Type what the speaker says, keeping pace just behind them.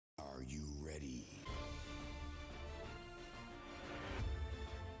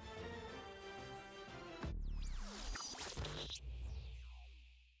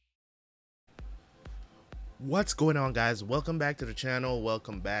What's going on, guys? Welcome back to the channel.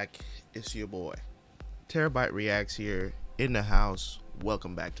 Welcome back. It's your boy Terabyt Reacts here in the house.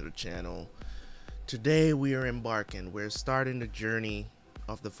 Welcome back to the channel. Today we are embarking. We're starting the journey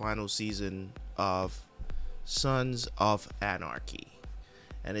of the final season of Sons of Anarchy,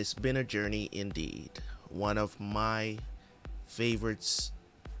 and it's been a journey indeed. One of my favorites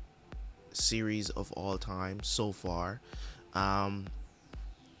series of all time so far.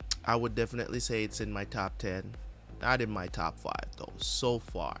 I would definitely say it's in my top 10, not in my top 5 though. So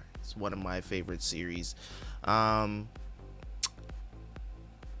far it's one of my favorite series. After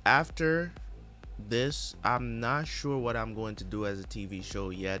this, I'm not sure what I'm going to do as a TV show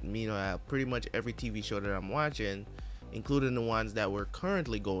yet. Pretty much every TV show that I'm watching, including the ones that were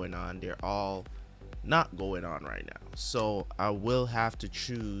currently going on, they're all not going on right now, so I will have to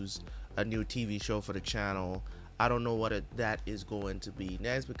choose a new TV show for the channel. I don't know what that is going to be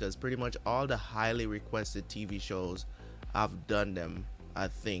next, because pretty much all the highly requested TV shows, I've done them. I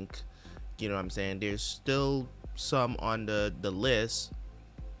think, you know what I'm saying, there's still some on the list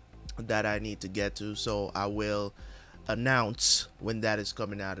that I need to get to, so I will announce when that is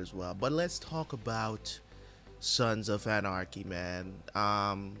coming out as well. But let's talk about Sons of Anarchy, man.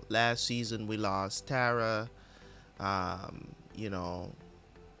 Last season we lost Tara,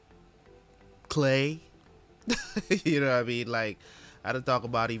 Clay. You know what I mean? Like, I don't talk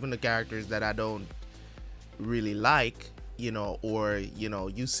about even the characters that I don't really like, or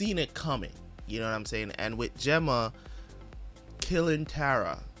you seen it coming, you know what I'm saying? And with Gemma killing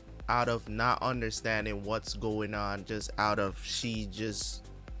Tara out of not understanding what's going on, just out of she just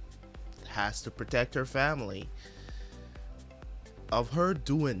has to protect her family, of her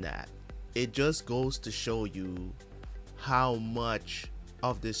doing that, it just goes to show you how much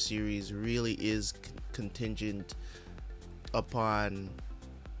of this series really is contingent upon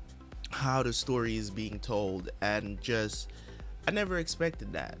how the story is being told. And just, I never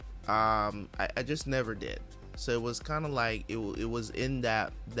expected that. I just never did. So it was kind of like it was in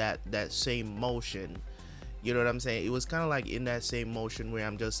that same motion, you know what I'm saying? It was kind of like in that same motion where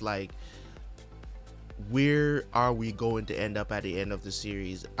I'm just like, where are we going to end up at the end of the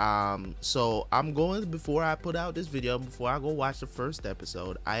series? So I'm going, before I put out this video, before I go watch the first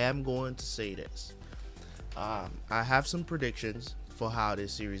episode, I am going to say this. I have some predictions for how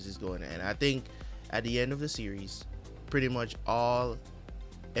this series is going to end. I think at the end of the series, pretty much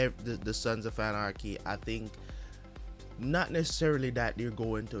the Sons of Anarchy, I think, not necessarily that they're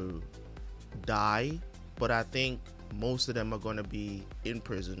going to die, but I think most of them are going to be in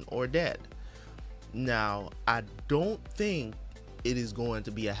prison or dead. Now, I don't think it is going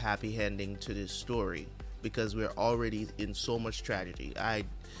to be a happy ending to this story, because we're already in so much tragedy.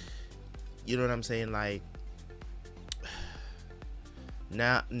 You know what I'm saying? Like,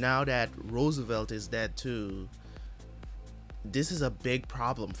 now that Roosevelt is dead too, this is a big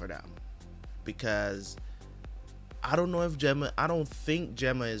problem for them, because I don't know if I don't think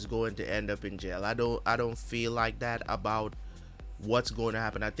Gemma is going to end up in jail. I don't feel like that about what's going to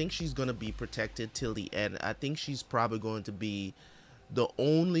happen. I think she's going to be protected till the end. I think she's probably going to be the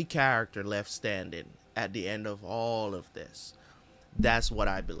only character left standing at the end of all of this. That's what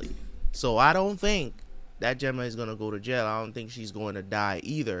I believe. So I don't think that Gemma is going to go to jail. I don't think she's going to die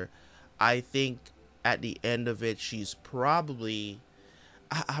either. I think at the end of it, she's probably,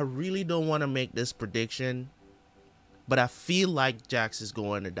 I really don't want to make this prediction, but I feel like Jax is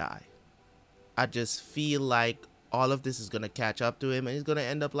going to die. I just feel like all of this is going to catch up to him, and he's going to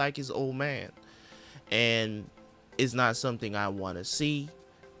end up like his old man. And it's not something I want to see.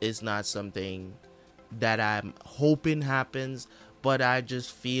 It's not something that I'm hoping happens, but I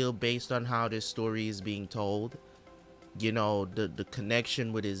just feel, based on how this story is being told, the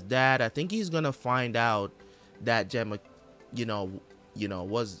connection with his dad, I think he's going to find out that Gemma,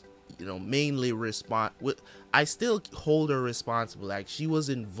 was, mainly I still hold her responsible. Like, she was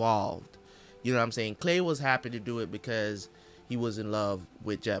involved. You know what I'm saying? Clay was happy to do it because he was in love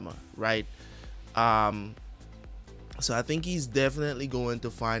with Gemma, right? So I think he's definitely going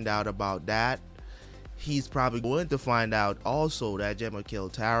to find out about that. He's probably going to find out also that Gemma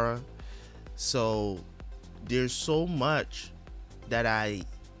killed Tara. So there's so much that I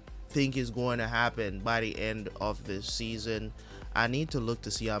think is going to happen by the end of this season. I need to look to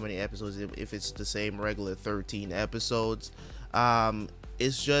see how many episodes, if it's the same regular 13 episodes.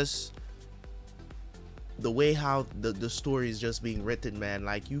 It's just the way how the story is just being written, man.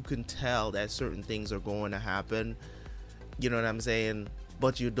 Like, you can tell that certain things are going to happen, you know what I'm saying,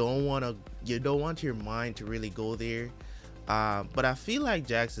 but you don't want your mind to really go there. But I feel like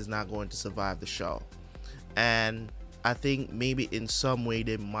Jax is not going to survive the show, and I think maybe in some way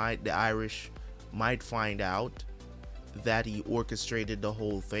the Irish might find out that he orchestrated the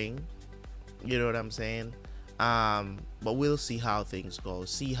whole thing. You know what I'm saying? But we'll see how things go.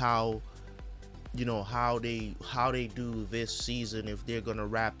 See how, how they do this season, if they're gonna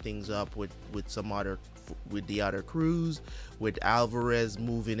wrap things up with some other, with the other crews, with Alvarez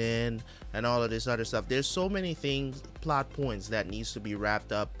moving in and all of this other stuff. There's so many things, plot points that needs to be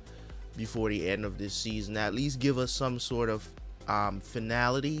wrapped up before the end of this season. At least give us some sort of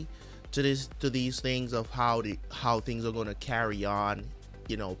finality to these things, of how things are going to carry on,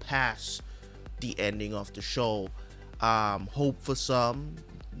 past the ending of the show. Hope for some,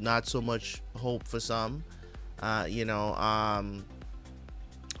 not so much hope for some.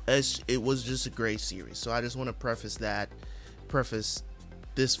 It was just a great series. So I just want to preface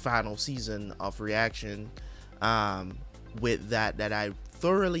this final season of reaction with that I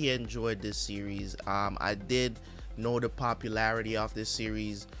thoroughly enjoyed this series. I did know the popularity of this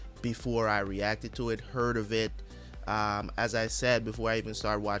series before I reacted to it, heard of it. As I said before I even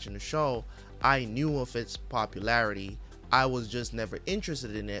started watching the show, I knew of its popularity. I was just never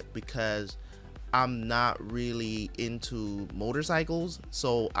interested in it because I'm not really into motorcycles,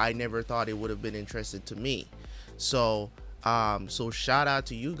 so I never thought it would have been interesting to me. So shout out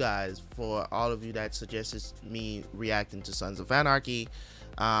to you guys, for all of you that suggested me reacting to Sons of Anarchy.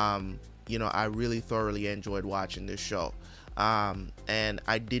 I really thoroughly enjoyed watching this show. And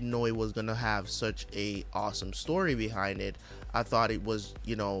I didn't know it was gonna have such a awesome story behind it. I thought it was,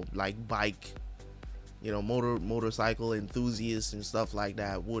 like bike, motorcycle enthusiasts and stuff like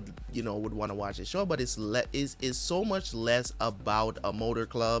that would want to watch the show, but it's so much less about a motor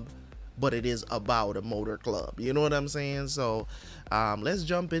club, but it is about a motor club. You know what I'm saying? So let's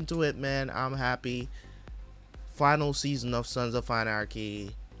jump into it, man. I'm happy. Final season of Sons of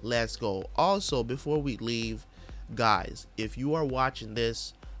Anarchy. Let's go. Also, before we leave, guys, if you are watching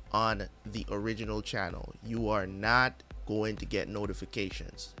this on the original channel, you are not going to get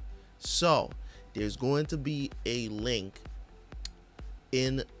notifications. So there's going to be a link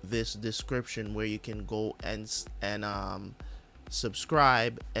in this description where you can go and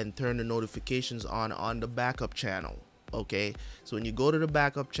subscribe and turn the notifications on the backup channel. Okay, so when you go to the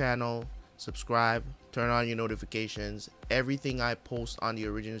backup channel, subscribe, turn on your notifications. Everything I post on the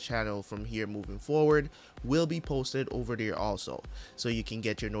original channel from here moving forward will be posted over there also, so you can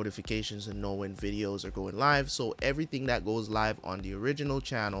get your notifications and know when videos are going live. So everything that goes live on the original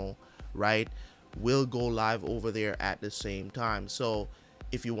channel, right, will go live over there at the same time. So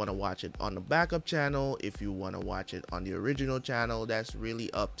if you want to watch it on the backup channel, if you want to watch it on the original channel, that's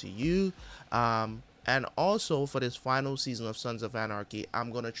really up to you. And also, for this final season of Sons of Anarchy,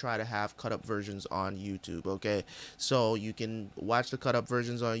 I'm going to try to have cut-up versions on YouTube, okay? So you can watch the cut-up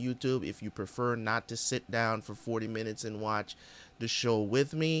versions on YouTube if you prefer not to sit down for 40 minutes and watch the show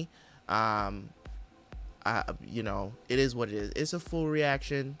with me. It is what it is. It's a full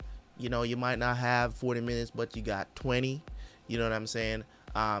reaction. You might not have 40 minutes, but you got 20. You know what I'm saying?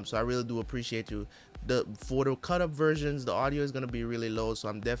 So I really do appreciate you. For the cut-up versions, the audio is gonna be really low, so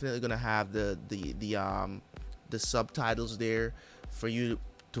I'm definitely gonna have the subtitles there for you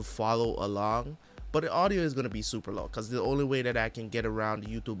to follow along. But the audio is gonna be super low, because the only way that I can get around the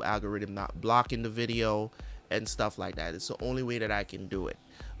YouTube algorithm not blocking the video and stuff like that. It's the only way that I can do it.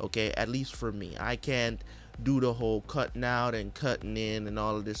 Okay, at least for me. I can't do the whole cutting out and cutting in and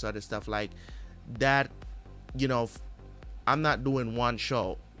all of this other stuff like that. I'm not doing one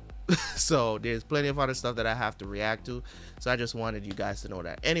show. So there's plenty of other stuff that I have to react to. So I just wanted you guys to know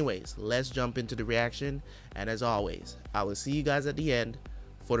that. Anyways, let's jump into the reaction. And as always, I will see you guys at the end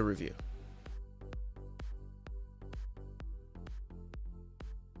for the review.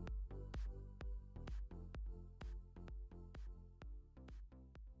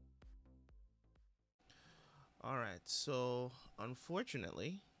 Alright, so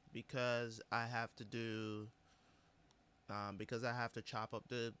unfortunately, because I have to chop up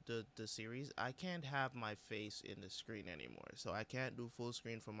the series, I can't have my face in the screen anymore. So I can't do full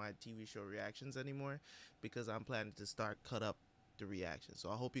screen for my TV show reactions anymore, because I'm planning to start cut up the reaction. So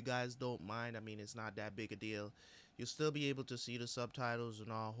I hope you guys don't mind. I mean, it's not that big a deal. You'll still be able to see the subtitles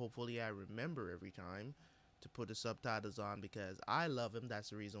and all. Hopefully I remember every time to put the subtitles on, because I love them. That's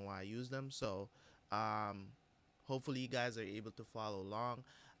the reason why I use them. So hopefully you guys are able to follow along.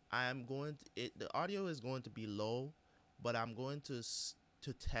 The audio is going to be low, but I'm going to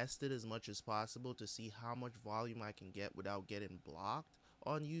test it as much as possible to see how much volume I can get without getting blocked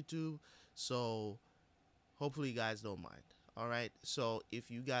on YouTube. So hopefully you guys don't mind. All right, so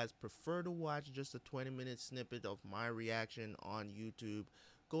if you guys prefer to watch just a 20-minute snippet of my reaction on YouTube,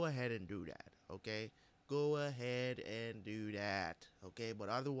 go ahead and do that. Okay, go ahead and do that. Okay, but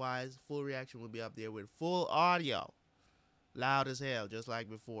otherwise, full reaction will be up there with full audio, loud as hell, just like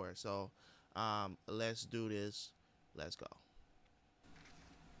before. So, let's do this. Let's go.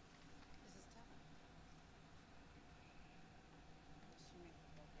 This is Terabyt. Assuming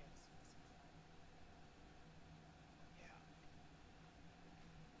appropriate specify. Yeah.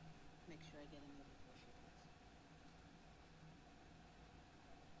 Make sure I get in there before she does.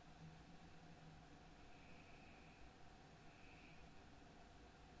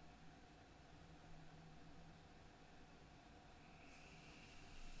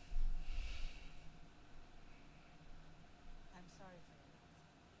 I'm sorry for your loss.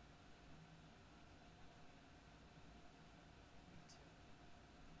 Me too.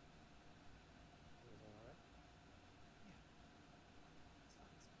 Everything all right? Yeah, it's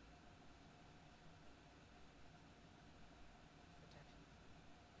fine, sir. Protection.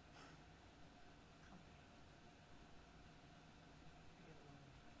 Company. I get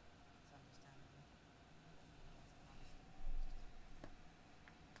lonely. It's understandable. That's a promise I'm opposed to. Listen.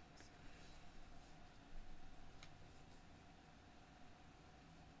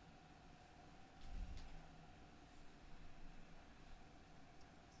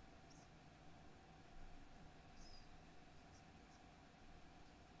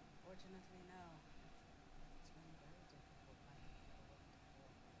 Unfortunately, no. It's been very difficult finding people willing to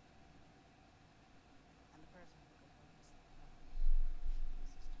fall for it. And the person who could help us no. My sister's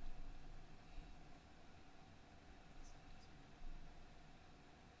working on it. Except as me.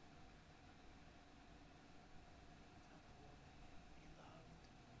 Without the woman he loved,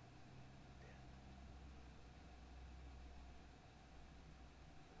 dead.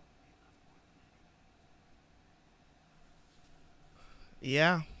 The woman he loved more than anything.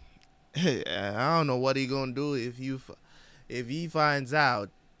 Yeah. I don't know what he gonna do if he finds out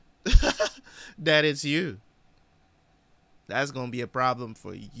that it's you. That's gonna be a problem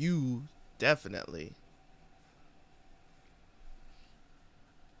for you, definitely.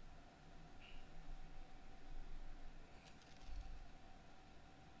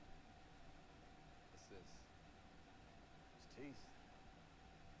 What's this? It's teeth.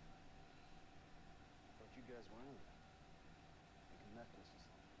 Thought you guys were in it. Like a necklace or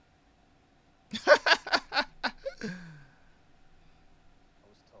something. I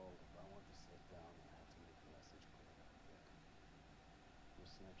was told if I wanted to sit down, I had to make the message clear real quick. No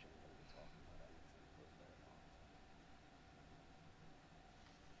snitch ain't gonna be talking about anything for a very long time.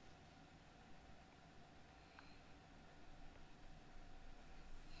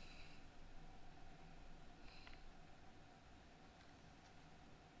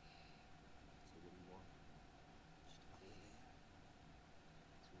 So what do you want? Just what do you need?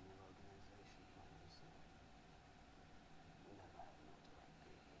 It's a new organization, plain and simple. We never had no direct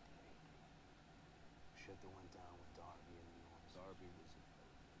beef with the AP. Shit that went down with Darby and the North. Darby was a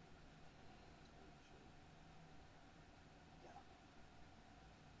fake. Yeah.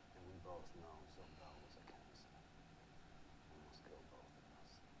 And we both know Zobel was a cancer. Almost killed both of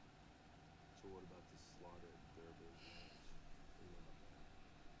us. So what about the slaughter at Durban Ranch? We know about that.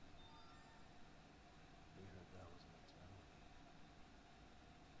 We heard that was an internal.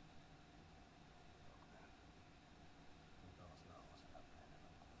 Look, man. We both know what's happening in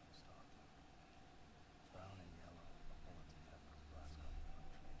Oakland, Stockton. Brown and yellow are pulling together as Blasco become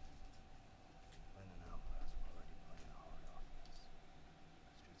traded. Lynn and Alvarez were already playing hard offense.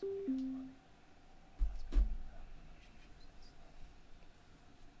 Streets gonna get bloody. And that's gonna mean bad relationships inside.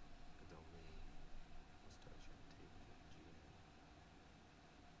 It don't mean we'll start sharing tables with the GM.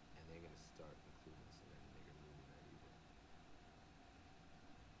 And they're gonna start including us in that nigger movie night either.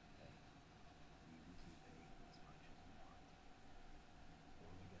 Hey, we keep paying as much as we want.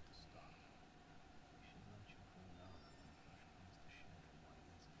 When we get to Stockton, we should let you fool know that when push comes to shove and one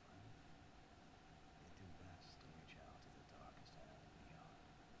needs a friend, they do best to reach out to the darkest hand in the yard.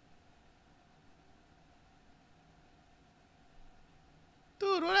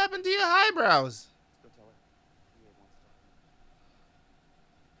 Dude, what happened to your eyebrows? Let's go tell her. EA wants to talk to me.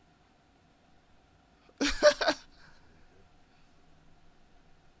 So we good?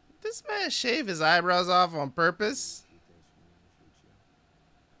 This man shaved his eyebrows off on purpose. Few things from me in the future.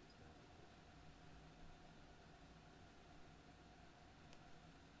 Stay with me.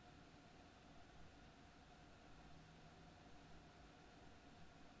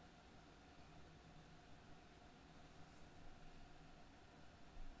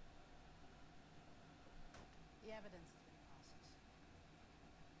 The evidence has been processed.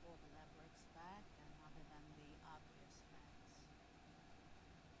 All the lab works back, and other than the obvious facts,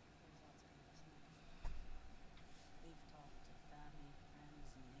 the results are dismal. We've talked to family, friends,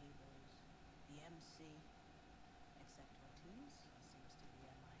 neighbors, the MC,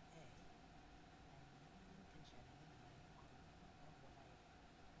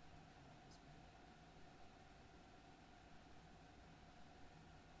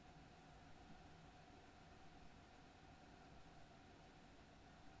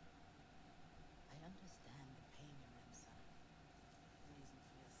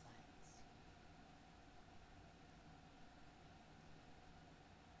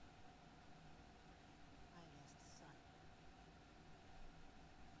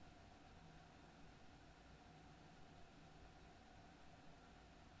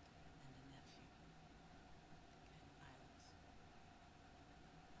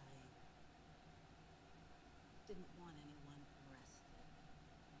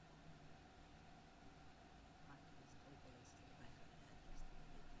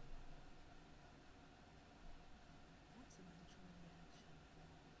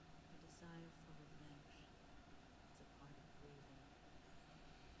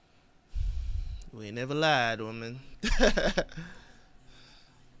 We never lied, woman. Things violent desires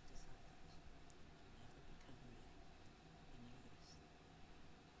never become real. You know this.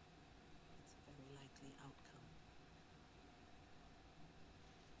 It's a very likely outcome.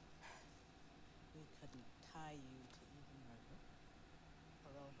 We couldn't tie you to even murder.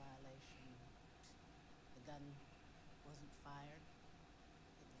 Parole violation. The gun wasn't fired.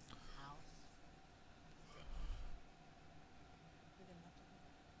 It was in the house. We're gonna have to go.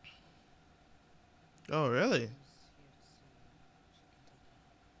 Oh, really? Who's here to see you?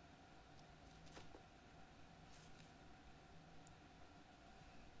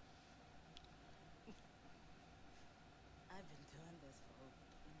 She can take you home. I've been doing this for over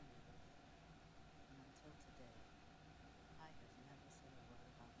 20 years. And until today, I have never said a word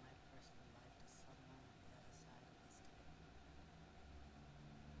about my personal life to someone on the other side of this table.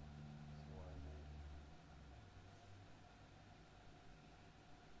 So why me?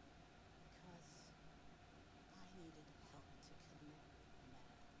 Because I needed help to connect with a man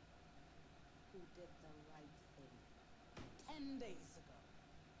who did the right thing 10 days ago.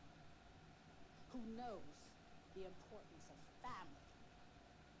 Who knows the importance of family.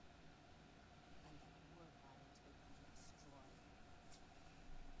 And that we're about to destroy what's left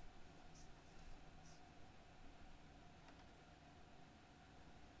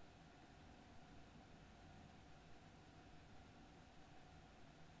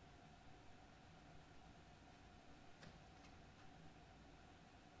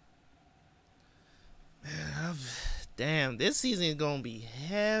of us. Damn, this season is gonna be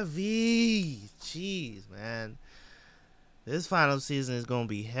heavy. Jeez, man. This final season is gonna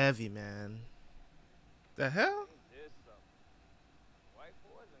be heavy, man. The hell? Ain't this something? White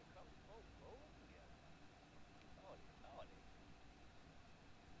boys and colored folks rolling together. Lordy, lordy.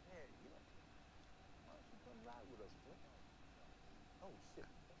 Man, why don't you come ride with us, Flint? Oh, shit,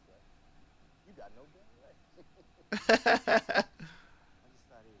 that's right. You got no damn right. I just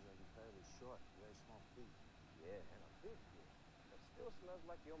thought he was like incredibly short, very small feet. Yeah, and a big kid. But still smells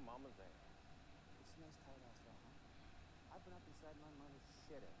like your mama's ass. It smells tight ass though, huh? I've been up inside my mother's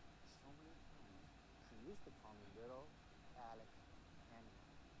shitter so many times. She used to call me little Alex Animal.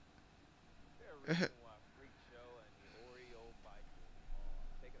 There's a reason why Freak Show and the Oreo bike are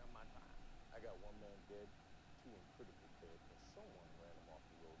taking up my time. I got one man dead, two in critical care because someone ran him off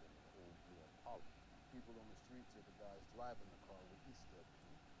the road in an old blue Impala. People on the street said the guy's driving the car with Easter egg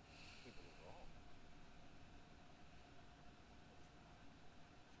paint. People are wrong.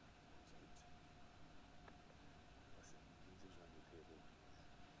 Listen, these are on the table.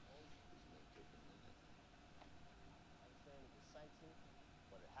 There's no taking them in. I'm saying it was sanctioned,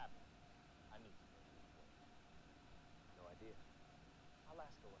 but it happened. I need to know who it was. No idea. I'll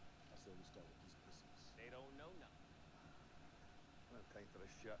ask around. I say we start with these pussies. They don't know nothing. I don't have time for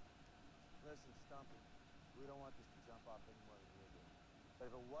this shit. Listen, Stumpy, we don't want this to jump off any more than we're doing.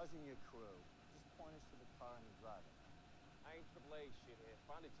 But if it wasn't your crew, just point us to the car and the driver. I ain't AAA shithead.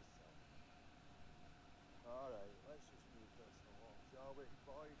 Find it yourself. All right, let's just move this along, shall we,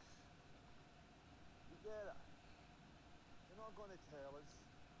 boys? You get it. You're not going to tell us.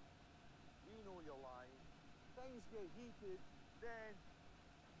 We know you're lying. Things get heated, then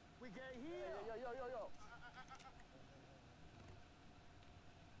we get here. Yo.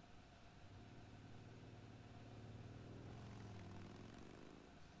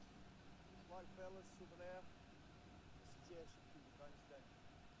 Right, fellas, over there. I suggest you keep your guns down.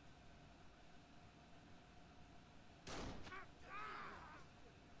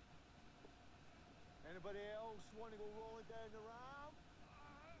 Anybody else want to go rolling down the ramp?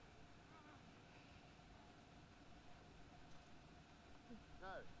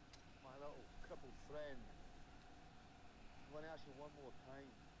 Now, my little crippled friend, I want to ask you one more time.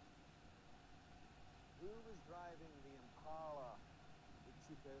 Who was driving the Impala that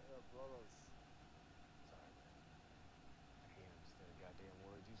took out our brothers? Sorry, man. I can't understand a goddamn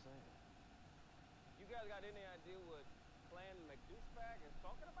word you saying. You guys got any idea what Clan McDouchebag is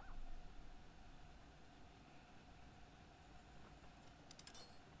talking about?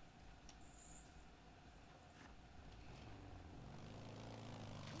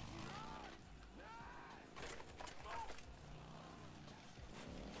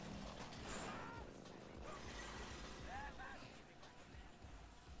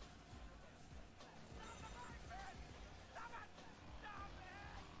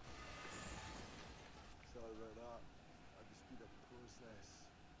 Sorry about that. I had to speed up the process.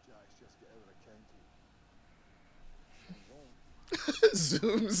 Jack's just get out of the county.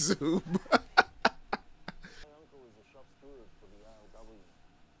 Zoom, zoom. My uncle is a shop steward for the ILW.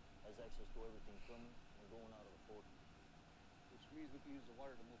 Has access to everything coming and going out of the port. Which means we can use the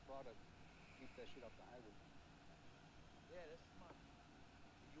water to move product. keep that shit off the highway. Yeah, that's smart.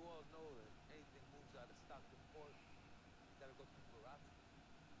 You all know that anything moves out of Stockton Port, you gotta go through Baratsky.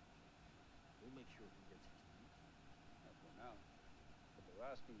 We'll make sure he gets his due. Not for now. But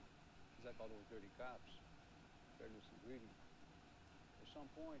Borowski, he's like all those dirty cops. Careless and greedy. At some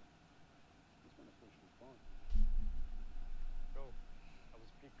point, he's gonna push his bone. Bro, I was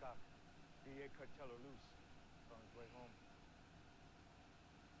Peacock. DA Carteller loose. On his way home.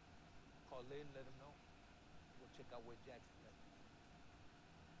 Call Lynn, let him know. We'll check out where Jackson left.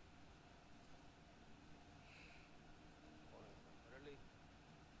 Orderly.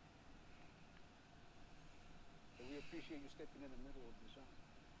 So we appreciate you stepping in the middle of this, huh?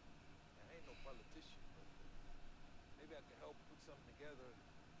 I ain't no politician, but maybe I can help put something together.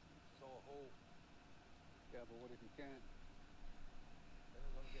 Sew a hole. Yeah, but what if you can't? Then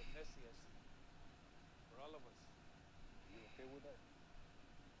it's gonna get messy, I see. For all of us. You okay with that?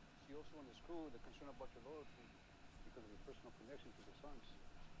 See, also on this crew, they're concerned about your loyalty because of your personal connection to the Sons.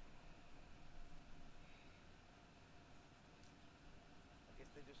 I guess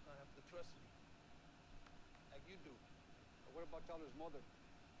they're just gonna have to trust me. Like you do. But what about Tyler's mother?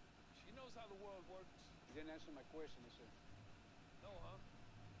 She knows how the world works. You didn't answer my question, I said. No, huh?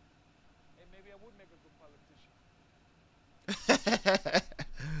 Hey, maybe I would make a good politician.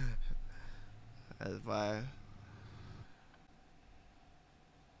 That's fine.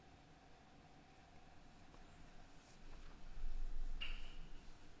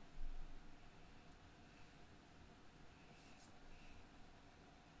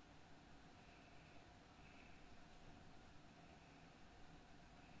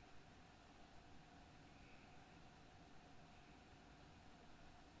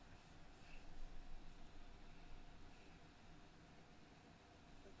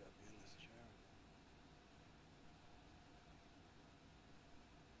 I think I'll be in this chair.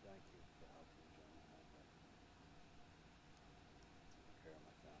 Thank you for helping me join my life. Taking care of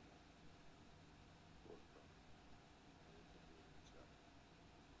my family. Work, bro. Anything you need, sir.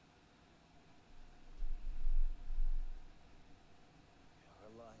 Our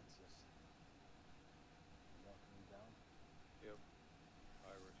alliances. Knocking me down? Yep.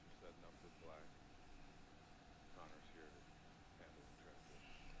 Irish are setting up with Black. Connor's here to handle the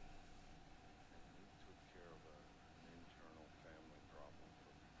transition. And we took care of an internal family problem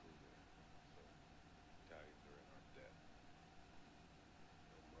for the crew there. So, Italians are in our debt.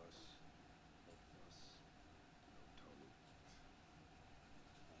 No muss, no fuss, no Tony.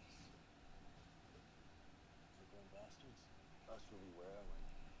 Nice. We're going bastards. That's really where I went.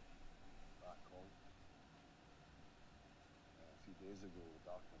 Back home. A few days ago,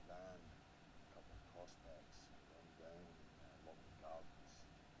 Dr. Dan, a couple of prospects, run down in London Gardens.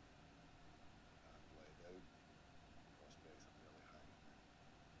 And laid out. Prospects are barely hanging.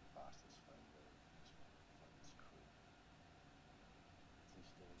 Bastards found out just found his crew. Is he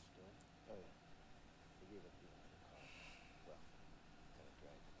still in store? Oh yeah. They gave up being under car. Well, kind of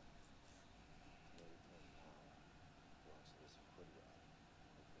dragged him up. They returned power. Well, so there's some hood ride.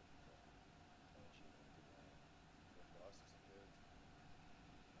 Anarchy went to ground. The bastards are dead.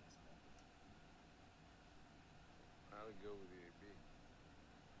 That's nothing. How'd it go with the AB?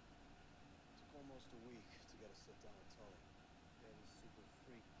 Took almost a week to get a sit down with Tully. Yeah, this super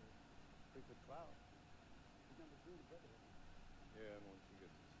freak. Freak with clout. We've never been together, have we? Yeah, and once he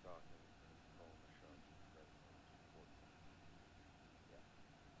gets his stock in, he's gonna be calling the shots with credit cards and important. Yeah.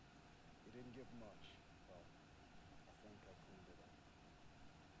 He didn't give much, but I think I cleaned it up.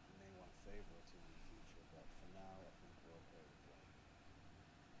 We may want to favor it to in the future, but for now, I think we're okay with that.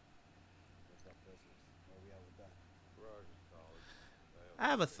 What's that business? Where are we at with that? Garage is solid. I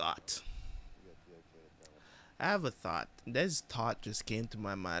have a thought. You got the okay to tell him. I have a thought. This thought just came to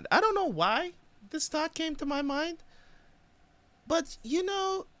my mind. I don't know why this thought came to my mind. But, you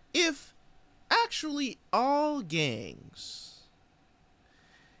know, if actually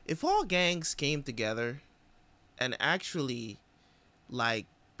if all gangs came together and actually, like,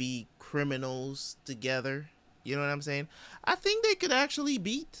 be criminals together, you know what I'm saying? I think they could actually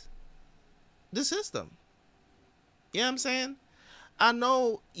beat the system. You know what I'm saying? I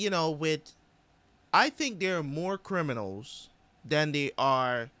know, you know, I think there are more criminals than there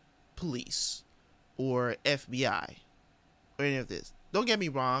are police or FBI or any of this. Don't get me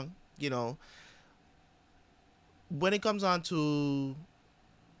wrong, you know, when it comes on to,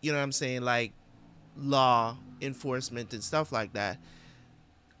 you know what I'm saying, like law enforcement and stuff like that,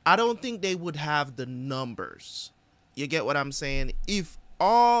 I don't think they would have the numbers. You get what I'm saying? If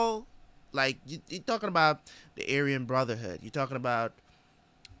all, like, you're talking about the Aryan Brotherhood, you're talking about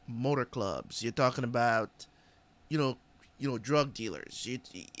motor clubs, you're talking about, you know, drug dealers.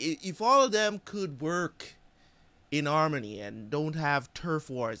 If all of them could work in harmony and don't have turf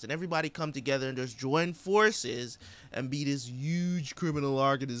wars and everybody come together and just join forces and be this huge criminal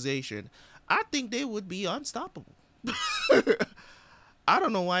organization, I think they would be unstoppable. I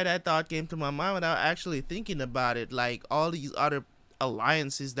don't know why that thought came to my mind without actually thinking about it. Like all these other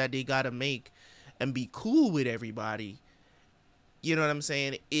alliances that they gotta make and be cool with everybody. You know what I'm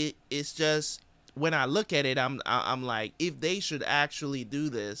saying? It's just when I look at it, I'm like, if they should actually do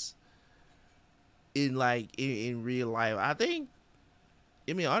this in real life, I think.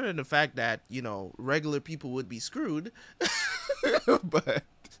 I mean, other than the fact that regular people would be screwed, but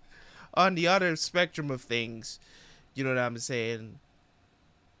on the other spectrum of things, you know what I'm saying?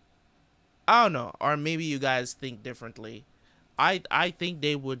 I don't know, or maybe you guys think differently. I think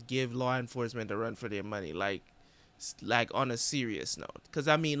they would give law enforcement a run for their money, like on a serious note. Because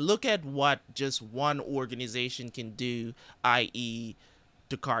I mean, look at what just one organization can do, i.e.,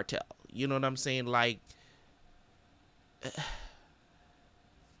 the cartel. You know what I'm saying? Like,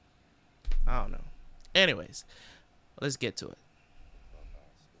 I don't know. Anyways, let's get to it.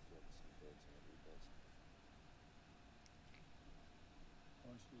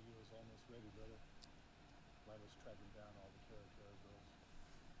 Orange Studio is almost ready, brother. Lila's tracking down all the Terra girls.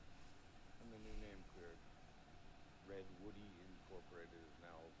 And the new name cleared. Red Woody Incorporated is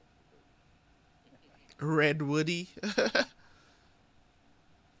now open for business. Red Woody. I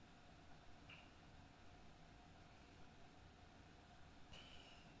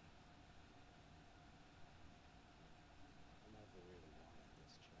never really wanted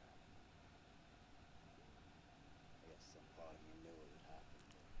this job. I guess some part of me knew it would happen,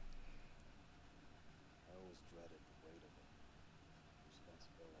 but I always dreaded the weight of it.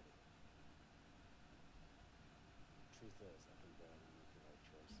 Responsibility. Truth is, I've been barely making right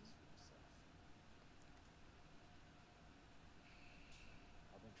choices for myself.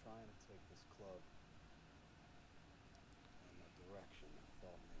 I've been trying to take this club in a direction I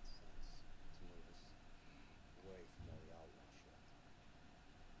thought made sense to move us away from all the outlaw shit.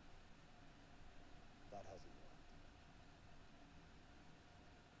 That hasn't worked.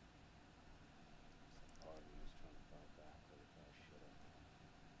 Some part of me was trying to fight back all the bad shit I've done.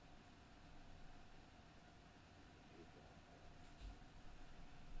 People I've hurt.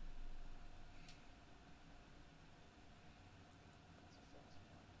 That's a fast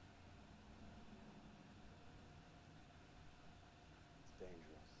one. It's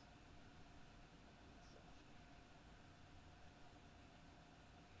dangerous. It's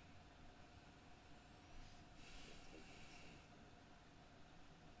selfish. Yet taken at the same time.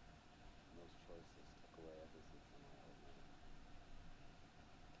 And those choices took away everything from my old man.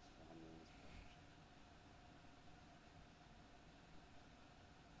 His family and his friendship.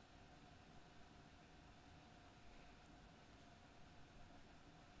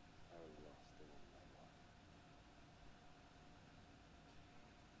 I already lost the one I loved.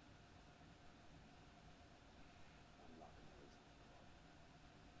 I'm not gonna lose the club.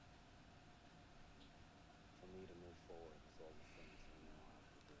 For me to move forward with all the things I know I have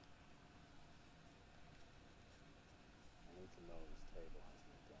to do, I need to know this table has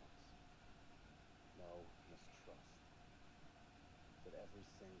no doubts, no mistrust, that every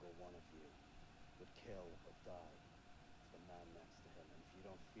single one of you would kill or die for the man next to him. And if you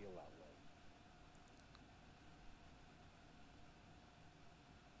don't feel that way,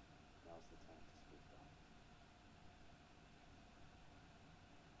 now's the time to speak up.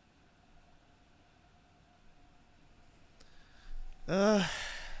 Uh,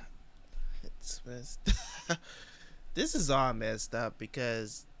 it's messed. This is all messed up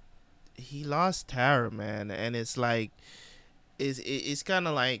because he lost Tara, man, and it's like it's kind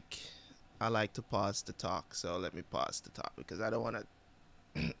of like I like to pause the talk, so let me pause the talk because I don't want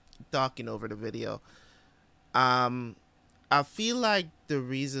to talking over the video. Um, I feel like the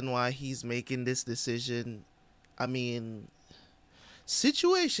reason why he's making this decision, I mean,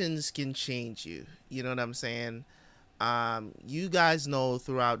 situations can change you. You know what I'm saying? You guys know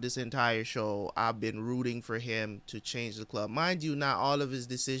throughout this entire show, I've been rooting for him to change the club. Mind you, not all of his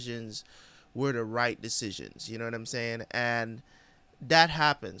decisions were the right decisions. You know what I'm saying? And that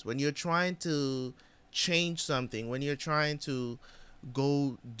happens when you're trying to change something, when you're trying to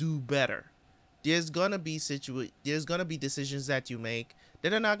go do better. There's gonna be decisions that you make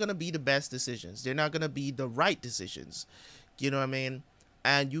that are not gonna be the best decisions. They're not gonna be the right decisions. You know what I mean?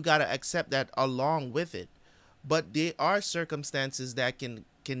 And you gotta accept that along with it. But there are circumstances that can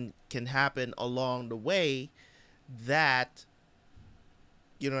happen along the way that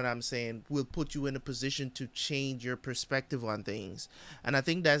you know what I'm saying, will put you in a position to change your perspective on things. And I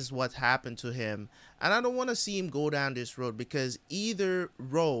think that's what happened to him. And I don't want to see him go down this road, because either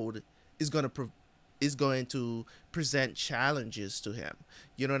road is going to is going to present challenges to him.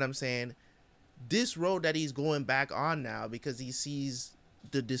 You know what I'm saying? This road that he's going back on now, because he sees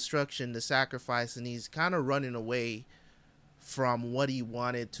the destruction, the sacrifice, and he's kind of running away from what he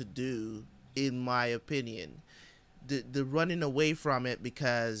wanted to do, in my opinion. The running away from it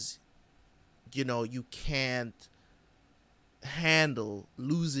because, you know, you can't handle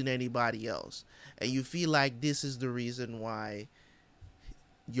losing anybody else, and you feel like this is the reason why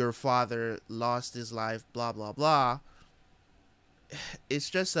your father lost his life, blah blah blah. It's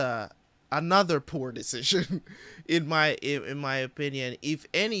just a another poor decision in my opinion. If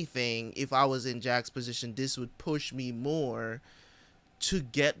anything, if I was in Jack's position, this would push me more to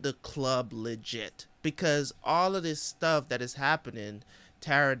get the club legit, because all of this stuff that is happening,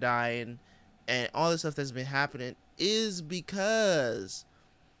 Tara dying, and all the stuff that's been happening, is because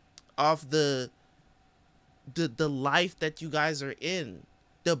of the life that you guys are in.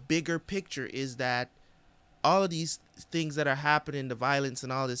 The bigger picture is that all of these things that are happening, the violence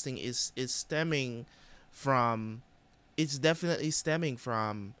and all this thing, is stemming from, it's definitely stemming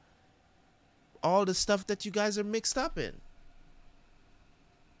from all the stuff that you guys are mixed up in.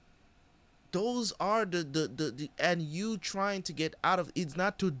 Those are the and you trying to get out of it's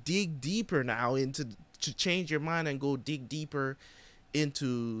not to dig deeper now into, to change your mind and go dig deeper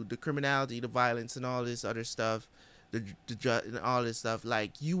into the criminality, the violence, and all this other stuff, and all this stuff.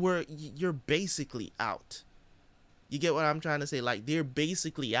 Like, you're basically out. You get what I'm trying to say? Like, they're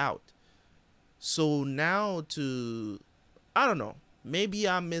basically out. So now to, I don't know, maybe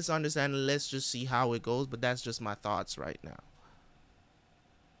I'm misunderstanding. Let's just see how it goes. But that's just my thoughts right now.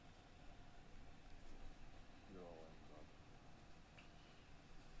 You're all in, brother.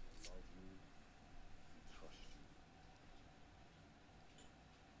 I love you and trust you.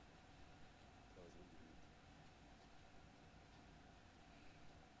 Tell us what you need.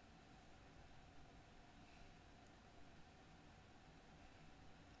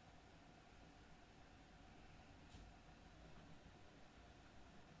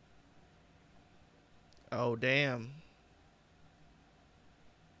 Oh damn.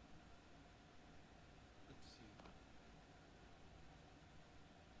 Good to see you.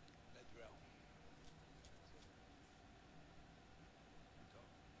 Let's roll. Talk.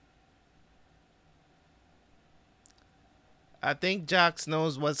 I think Jax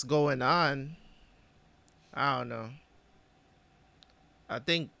knows what's going on. I don't know. I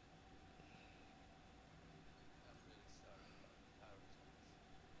think I'm really sorry about Tara's loss.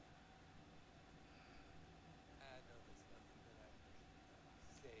 I know there's nothing that I can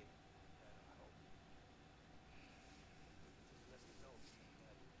say that'll help. Just let me know something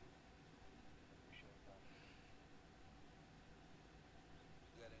I can do. You sure about it?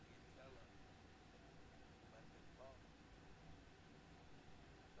 You got any intel on who might be involved?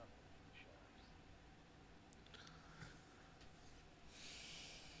 Nothing from the sheriffs.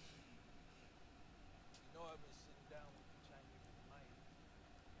 You know, I've been sitting down with the Chinese and the Mayans.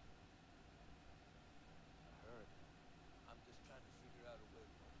 I heard. I'm just trying to figure out a way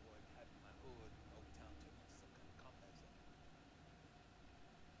to avoid having my hood in Oaktown turn into some kind of combat zone.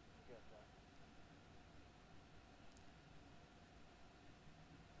 I get that.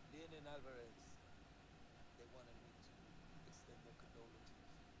 Leon and Alvarez, they wanted me to extend their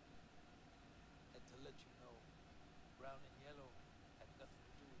condolences and to let you know Brown and Yellow had nothing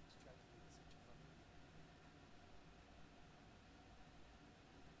to do with this tragedy that set your family.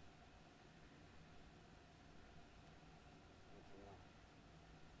 Good to know.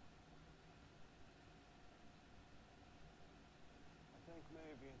 I think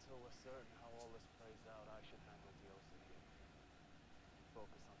maybe until we're certain how all this plays out, I should handle the OC here.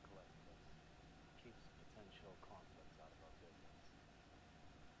 Focus on collectibles. Keeps potential conflicts out of our business.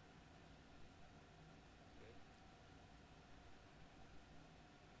 Okay?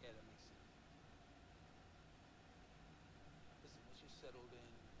 Yeah, that makes sense. Listen, once you're settled in,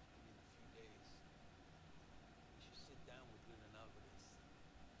 maybe in a few days, we should sit down with Leon and Alvarez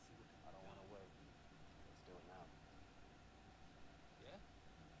and see what can I be don't want to done. wait. Let's do it now. Yeah?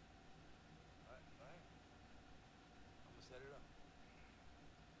 Alright, alright. I'm gonna set it up.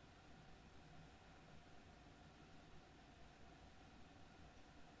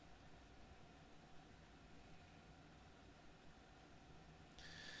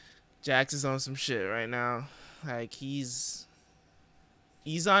 Jax is on some shit right now. Like, he's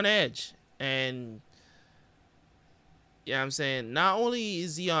on edge. And yeah, I'm saying, not only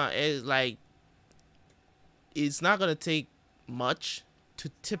is he on edge, like, it's not gonna take much to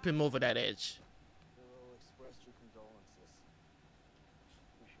tip him over that edge. Hero expressed your condolences.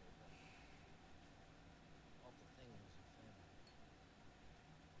 Appreciate that. Off the thing was a family.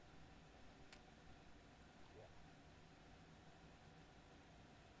 Yeah.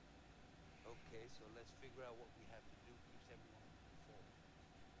 Okay, so let's figure out what we have to do. Keeps everyone moving forward.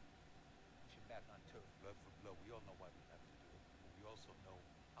 Pushing back on turf, blood for blood. We all know why we have to do it. But we also know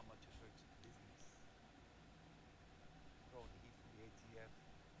how much it hurts business. Throwing the heat from the ATF,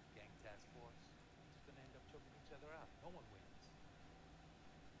 gang task force. We're just gonna end up choking each other out. No one wins.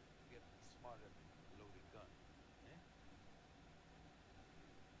 We have to be smarter than a loaded gun. Eh?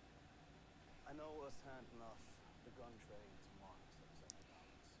 I know us handing off the gun trade to Marks upset the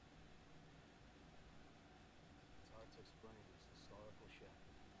balance. It's hard to explain this historical shift.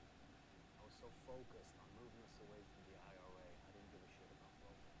 I was so focused on moving us away from the IRA, I didn't give a shit about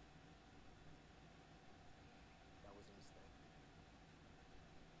Rover. That was a mistake.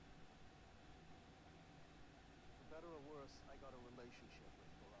 For better or worse, I got a relationship with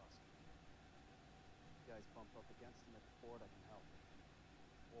Borowski. You guys bump up against him at the port, I can help.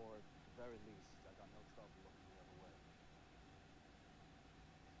 Or, at the very least, I got no trouble looking the other way.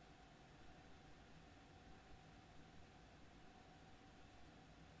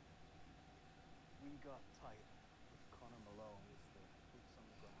 We got tight with Connor Malone as the boots on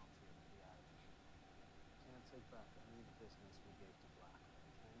the ground here for the Irish. Can't take back any of the business we gave to Black,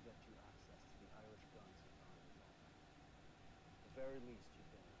 but I can get you access to the Irish guns he found in his office. At the very least, you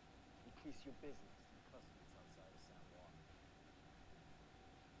can increase your business and customers outside of San Juan.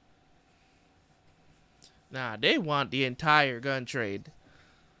 Nah, they want the entire gun trade.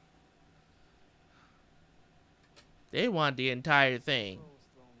 They want the entire thing. Rose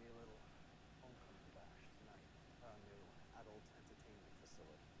throwing me a little homecoming bash tonight at our new adult entertainment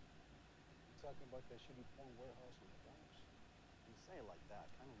facility. You talking about that shitty porn warehouse in the Bronx? When you say it like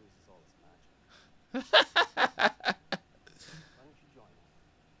that, kind of loses all its magic. Why don't you join us?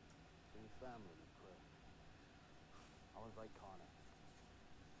 Bring your family to the crib. I'll invite Connor.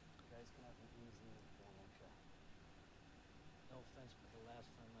 You guys can have an easy, informal chat. No offense, but the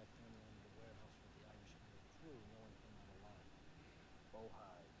last time my family entered the warehouse with the Irish coming through, no one came out alive.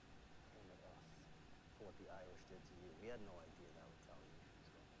 Bohide came at us for what the Irish did to you. We had no idea that retaliation was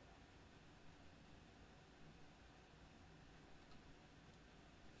going down.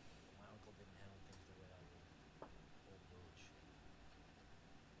 My uncle didn't handle things the way I would. Old world shit.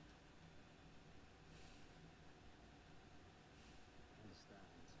 I understand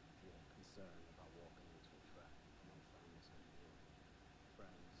if you're concerned about walking into a trap among families like you.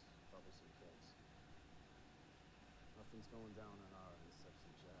 Friends, brothers and kids. Nothing's going down on our end except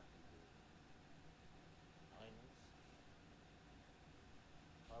some Jack and Dean. Minors?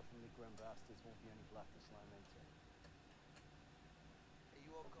 Apart from the grim bastards, won't be any black to slime into. Hey,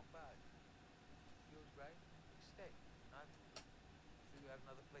 you all come by. Feels right? You stay. Not figure out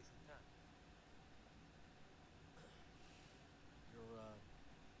another place and time. Your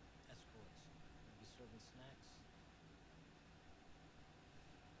escorts. Gonna be serving snacks?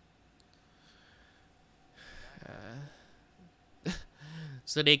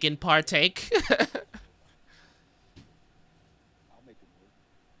 So they can partake. I'll make it work.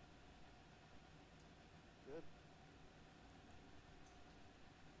 Good.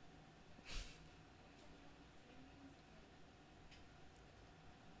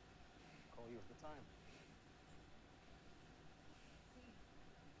 Call you at the time.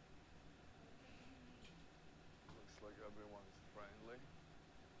 Looks like everyone's friendly.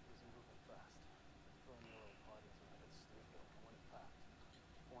 Things are moving fast. Throwing Euro parties on that studio. I want it packed.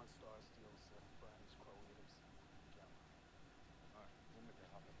 Porn stars, deals, friends, crow eaters. Yeah. Alright, we'll make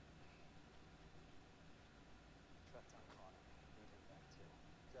it happen. Tracked down Connor. Need him back too.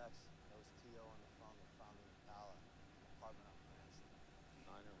 Jax, that was T.O. on the phone that found the Impala in an apartment on Cranston.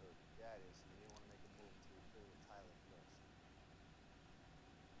 Niner hood. Yeah, it is. And you didn't want to make a move until you cleared with Tyler first.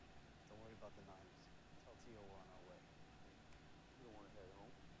 Don't worry about the Niners. Tell T.O. we're on our way. You don't want to head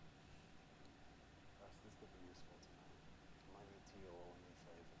home? Russ, this could be useful tonight. Might need T.O. owing me a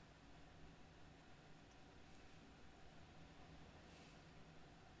favor.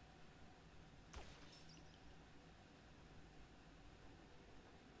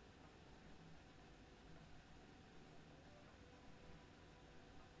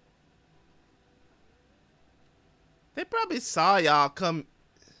 They probably saw y'all come.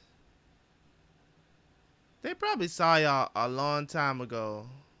 They probably saw y'all a long time ago.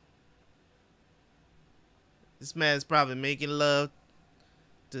 This man's probably making love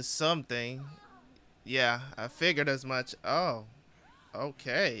to something. Yeah, I figured as much. Oh,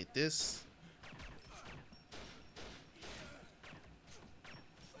 okay. This.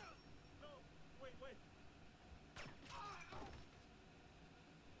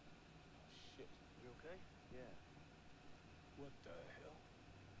 Yeah. What the hell?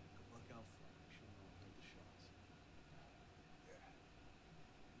 Good luck out front. I'm sure no one heard the shots. Yeah.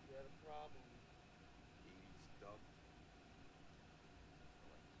 You got a problem. 80s stuff. I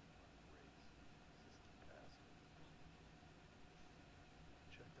like to keep my grades. Assistant pastor.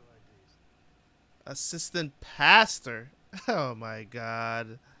 Check their IDs. Assistant pastor. Oh my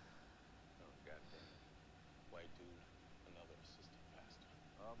god. Oh, goddamn it. White dude, another assistant pastor.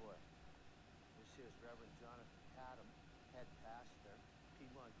 Oh boy. This here's Reverend Jonathan Tatum, head pastor,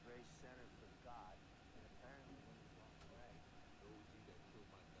 Piedmont Grace Center for God, and apparently went the wrong way. The OG that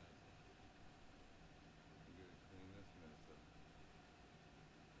killed my guy's uncle. We gotta clean this mess up.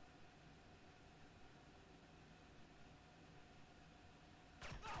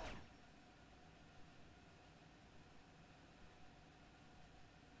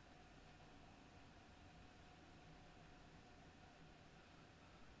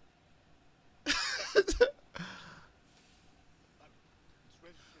 It's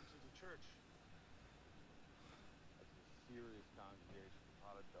registered to the church. That's a serious congregation.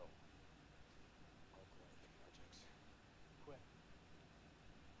 How'd it go? All collective projects. Quick.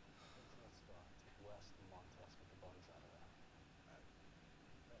 Head to that spot. Take west and Montez. Get the bodies out of there.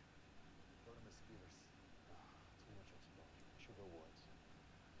 Hey. Go to Mosquitoes. Too much exposure. Sugar Woods.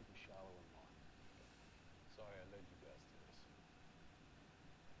 Keep them shallow and long. Sorry I led you guys to this.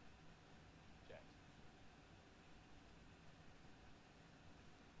 Jackson.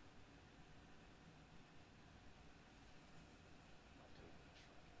 I'll take it and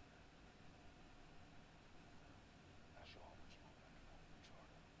shrunk it. That's how much longer I can hold the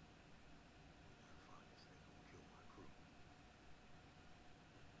charter. Funniest they gonna kill my crew.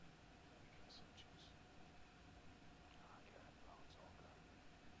 Gotta kill some juice. I got it, bro. It's all good.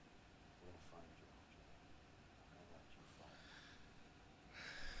 We're gonna find you, OJ. I'm gonna let you fight.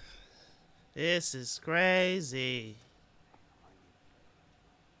 This is crazy. I need a better answer.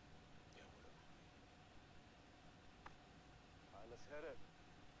 Yeah, whatever. Alright, let's hit it.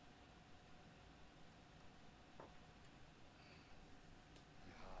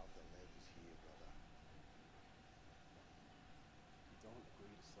 You have the ledges here, brother. You don't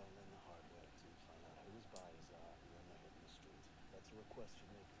agree to settle in the hard way until you find out who his buyers are and when they're hitting the street. That's a request you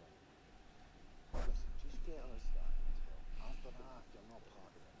make for anyone. Listen, just get her started until. After that, you're not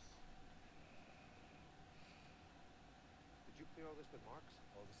part of this. Did you clear all this with Marks?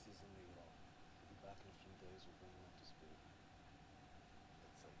 All this is in the law. We'll be back in a few days. We'll bring him up to speed. It's a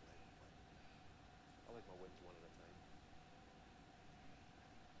win-win. I like my wins one at a time.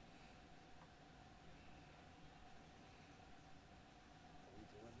 Are we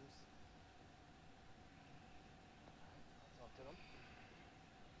doing this? I'll talk to them.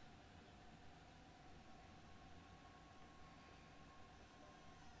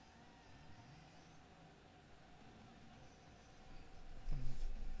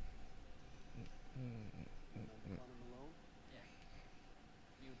 Remember Connor Malone? Yeah.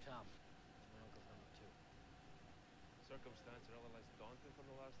 You, Tom. My uncle's number 2. Circumstance are otherwise daunting from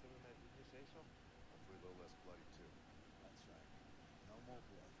the last time we met, would you say so? Hopefully a little less bloody too. That's right. No more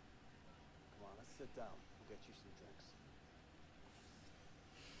blood. Come on, let's sit down. We'll get you some drinks.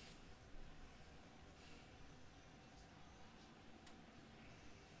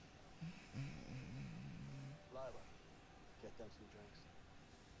 Lila, get them some drinks.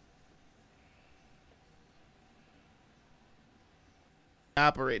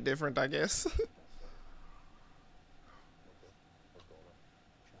 Operate different, I guess. Okay. What's going on?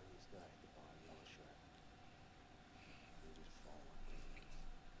 Chinese guy at the bar, yellow shirt. We just follow him.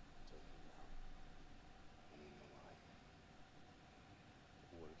 Take him down. I mean, no lie.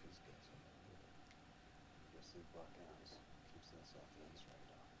 What if his guys are not with him? Guess he buck ends. Keeps us off Lynn's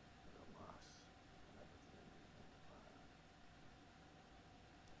radar. Hamas and everything in the empire.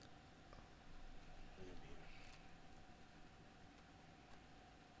 Bring him here.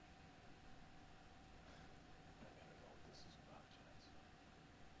 I gotta know what this is about, Chance.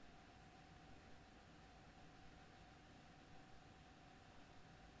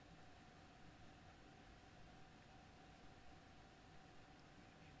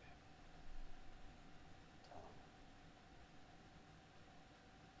 Tom.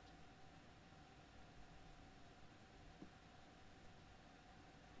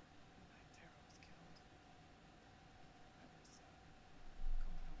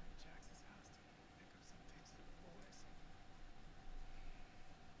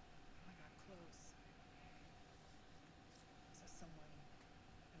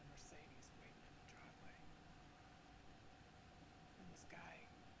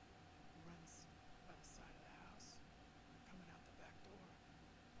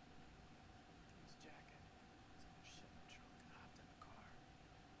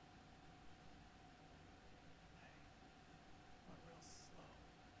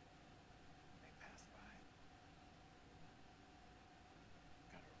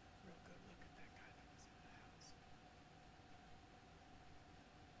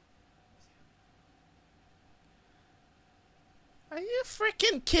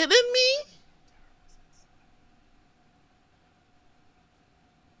 freaking kidding me?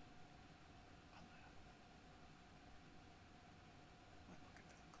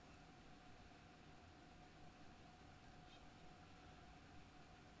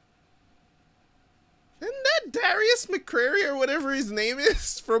 Isn't that Darius McCrary or whatever his name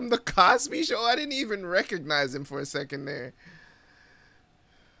is from the Cosby Show? I didn't even recognize him for a second there.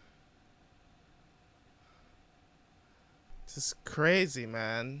 This is crazy,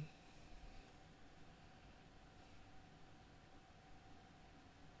 man.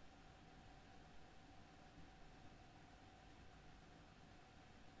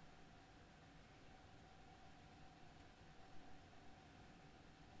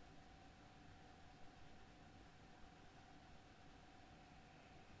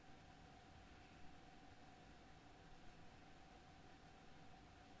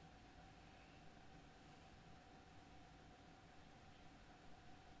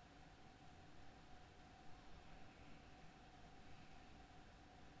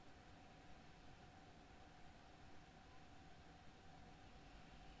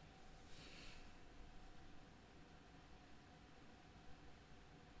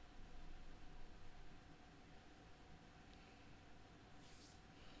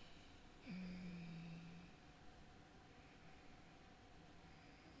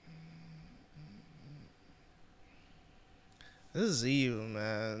 This is evil,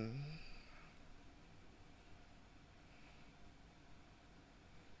 man.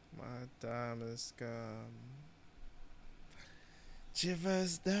 My time has come.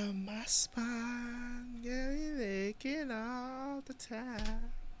 Shivers down my spine, getting aching all the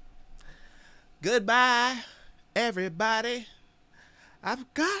time. Goodbye, everybody.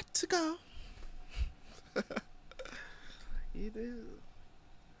 I've got to go. You do.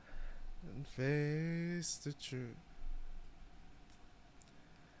 And face the truth.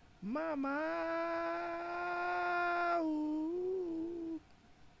 Mama. Ooh.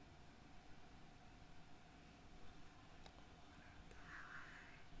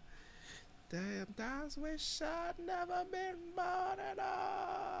 Damn, times wish I'd never been born at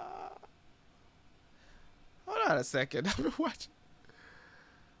all. Hold on a second. I've been watching.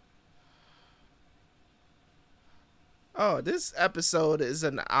 Oh, this episode is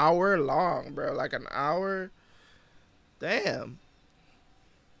an hour long, bro. Like an hour. Damn.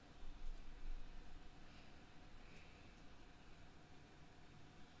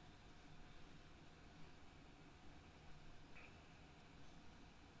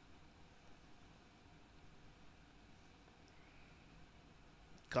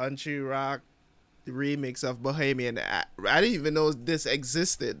 Country rock remix of Bohemian. I didn't even know this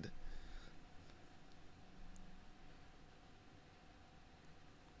existed.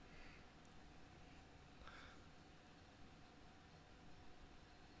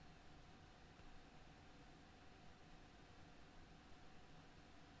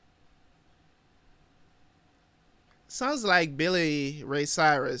 Sounds like Billy Ray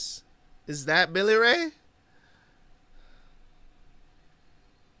Cyrus. Is that Billy Ray?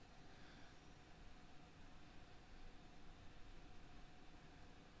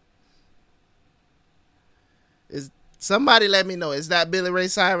 Is somebody let me know? Is that Billy Ray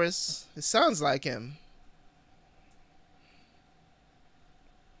Cyrus? It sounds like him.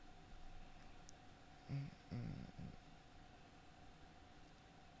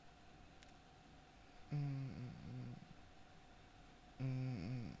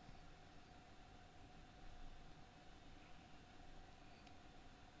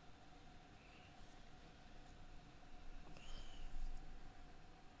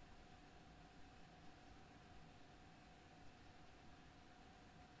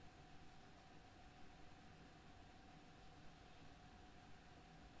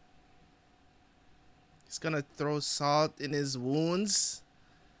 He's gonna throw salt in his wounds.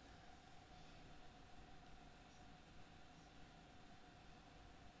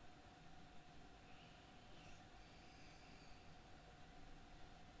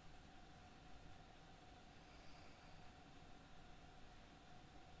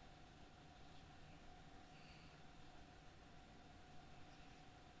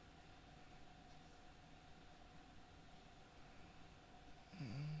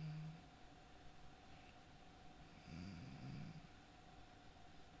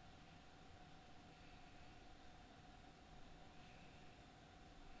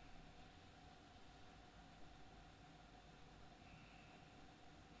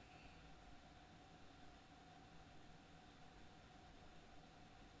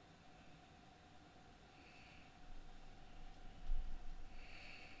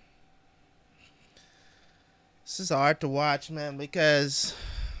 is hard to watch, man, because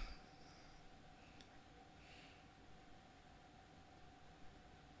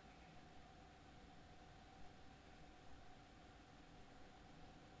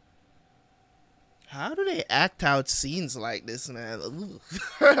how do they act out scenes like this, man?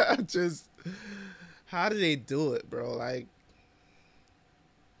 Just how do they do it, bro? Like,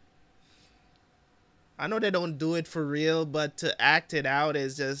 I know they don't do it for real, but to act it out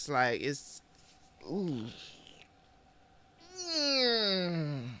is just like it's. Ooh.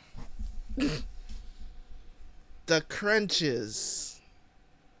 Mm. The crunches.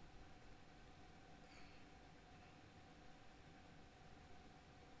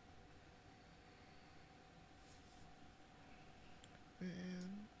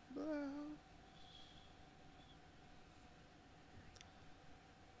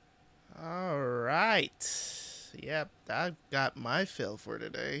 All right. Yep, I got my fill for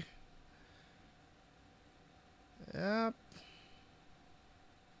today. Yep.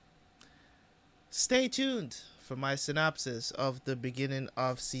 Stay tuned for my synopsis of the beginning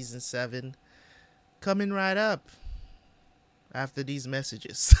of season 7 coming right up after these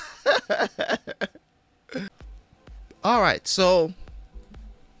messages. All right, so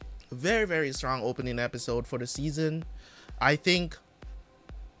very, very strong opening episode for the season. I think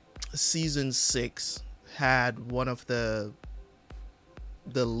season 6 had one of the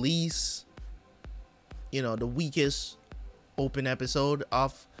least, the weakest open episode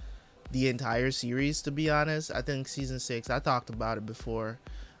of the entire series, to be honest. I think season 6, I talked about it before,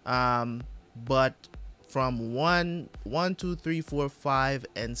 but from 1, 2, 3, 4, 5,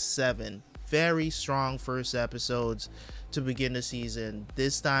 and 7, very strong first episodes to begin the season.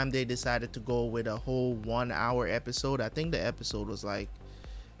 This time they decided to go with a whole 1 hour episode. I think the episode was like,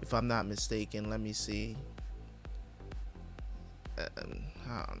 if I'm not mistaken, let me see, I don't know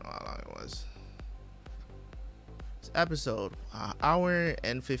how long it was. Episode hour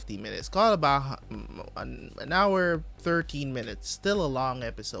and 50 minutes, call it about an hour 13 minutes. Still a long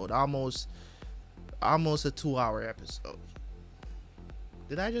episode, almost a 2-hour episode.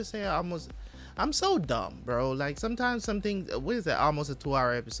 Did I just say almost? I'm so dumb, bro. Like, sometimes something, what is that, almost a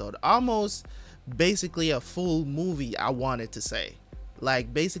 2-hour episode, almost basically a full movie. I wanted to say,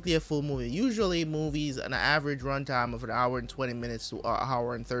 like, basically a full movie. Usually movies, an average runtime of an hour and 20 minutes to an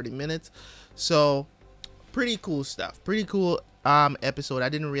hour and 30 minutes. So pretty cool stuff, pretty cool episode. I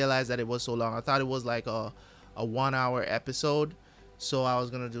didn't realize that it was so long. I thought it was like a 1 hour episode, so I was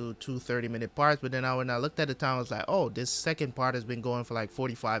gonna do 2 30-minute parts. But then when I looked at the time, I was like, oh, this second part has been going for like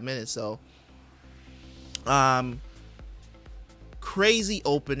 45 minutes. So crazy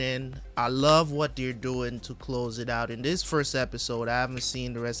opening. I love what they're doing to close it out in this first episode. I haven't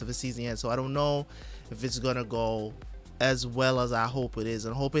seen the rest of the season yet, so I don't know if it's gonna go as well as I hope it is,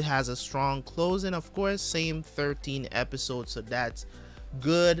 and hope it has a strong closing. Of course, same 13 episodes, so that's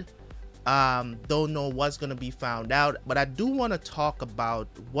good. Don't know what's gonna be found out, but I do want to talk about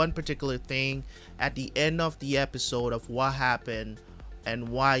one particular thing at the end of the episode of what happened and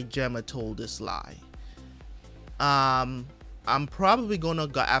why Gemma told this lie. I'm probably gonna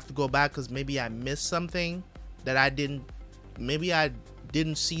have to go back because maybe I missed something that I didn't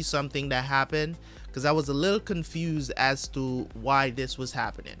see something that happened, because I was a little confused as to why this was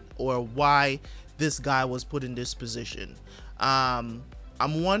happening or why this guy was put in this position. I'm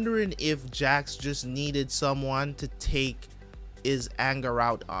wondering if Jax just needed someone to take his anger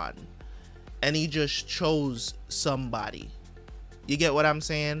out on, and he just chose somebody. You get what I'm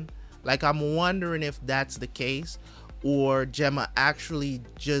saying? Like, I'm wondering if that's the case, or Gemma actually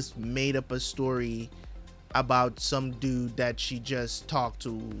just made up a story about some dude that she just talked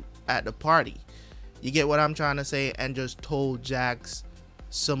to at the party. You get what I'm trying to say? And just told Jax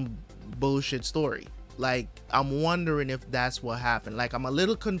some bullshit story. Like, I'm wondering if that's what happened. Like, I'm a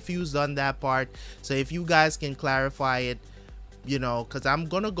little confused on that part. So if you guys can clarify it, because I'm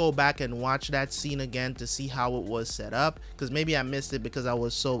gonna go back and watch that scene again to see how it was set up, because maybe I missed it because I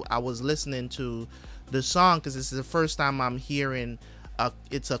was listening to the song, because this is the first time I'm hearing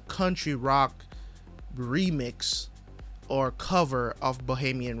it's a country rock remix or cover of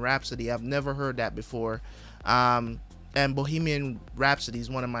Bohemian Rhapsody. I've never heard that before, and Bohemian Rhapsody is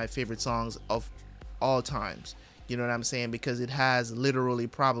one of my favorite songs of all times. You know what I'm saying? Because it has literally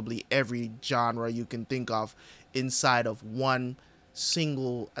probably every genre you can think of inside of one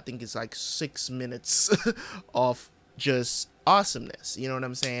single, I think it's like 6 minutes of just awesomeness. You know what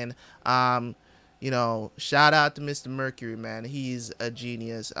I'm saying? Shout out to Mr. Mercury, man. He's a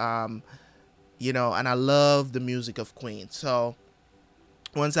genius. And I love the music of Queen. So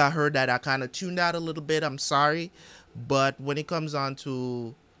once I heard that, I kind of tuned out a little bit. I'm sorry. But when it comes on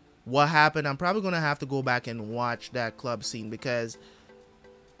to what happened. I'm probably gonna have to go back and watch that club scene because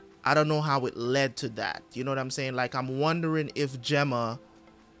I don't know how it led to that. You know what I'm saying? Like, I'm wondering if Gemma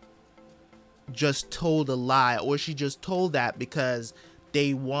just told a lie, or she just told that because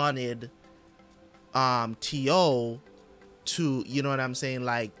they wanted T.O. to, you know what I'm saying,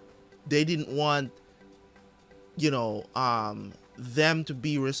 like, they didn't want, you know, them to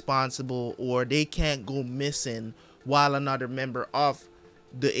be responsible, or they can't go missing while another member of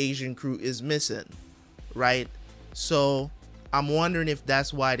the Asian crew is missing, right? So I'm wondering if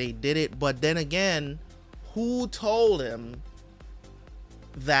that's why they did it. But then again, who told him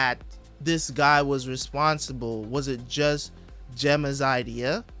that this guy was responsible? Was it just Gemma's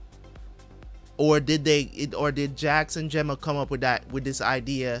idea, or did Jax and Gemma come up with this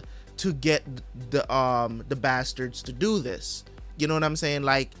idea to get the bastards to do this? You know what I'm saying?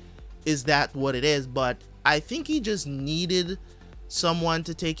 Like, is that what it is? But I think he just needed someone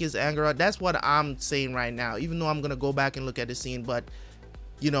to take his anger out. That's what I'm saying right now, even though I'm gonna go back and look at the scene. But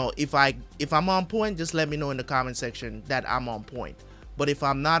you know, if I'm on point, just let me know in the comment section that I'm on point. But if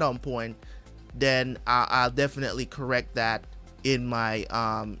I'm not on point, then I'll definitely correct that in my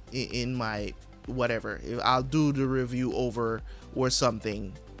whatever. I'll do the review over or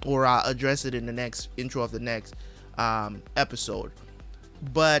something, or I'll address it in the next intro of the next episode.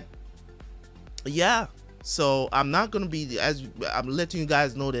 But yeah, so I'm not gonna be, as I'm letting you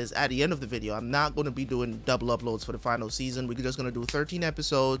guys know this at the end of the video, I'm not gonna be doing double uploads for the final season. We're just gonna do 13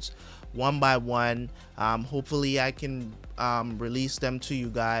 episodes one by one. Hopefully I can release them to you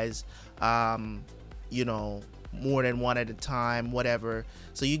guys, you know, more than one at a time, whatever.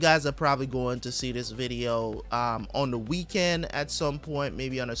 So you guys are probably going to see this video on the weekend at some point,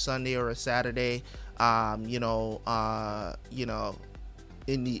 maybe on a Sunday or a Saturday, you know,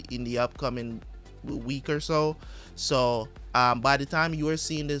 in the upcoming week or so. So by the time you are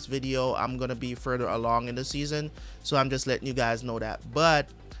seeing this video, I'm gonna be further along in the season, so I'm just letting you guys know that. But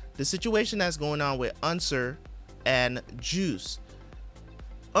the situation that's going on with Unser and Juice,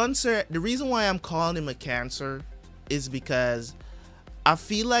 Unser, the reason why I'm calling him a cancer is because I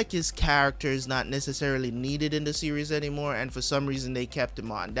feel like his character is not necessarily needed in the series anymore, and for some reason they kept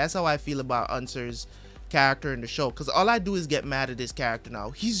him on. That's how I feel about Unser's character in the show, because all I do is get mad at this character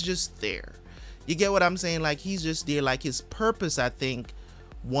now. He's just there. You get what I'm saying? Like, he's just there. Like, his purpose, I think,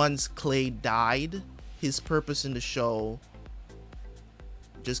 once Clay died, his purpose in the show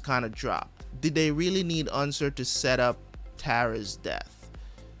just kind of dropped. Did they really need Unser to set up Tara's death?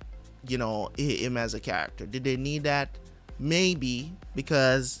 You know, him as a character. Did they need that? Maybe,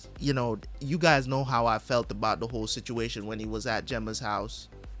 because, you know, you guys know how I felt about the whole situation when he was at Gemma's house.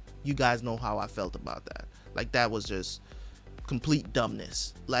 You guys know how I felt about that. Like, that was just complete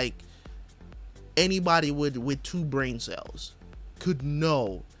dumbness. Like, anybody with 2 brain cells could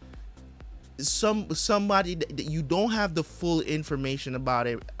know. Somebody that you don't have the full information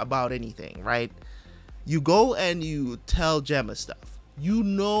about anything, right? You go and you tell Gemma stuff. You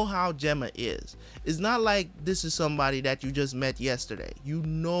know how Gemma is. It's not like this is somebody that you just met yesterday. You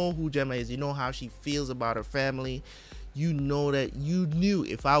know who Gemma is. You know how she feels about her family. You know that you knew.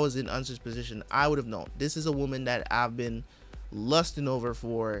 If I was in Unser's position, I would have known. This is a woman that I've been lusting over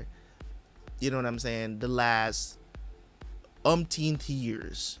for, you know what I'm saying, the last umpteenth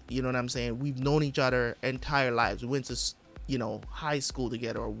years. You know what I'm saying? We've known each other entire lives. We went to, you know, high school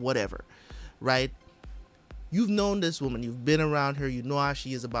together or whatever, right? You've known this woman. You've been around her. You know how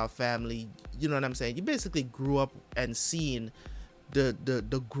she is about family. You know what I'm saying? You basically grew up and seen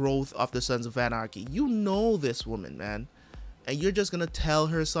the growth of the Sons of Anarchy. You know this woman, man. And you're just going to tell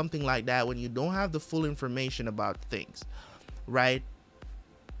her something like that when you don't have the full information about things, right?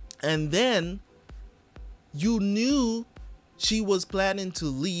 And then you knew she was planning to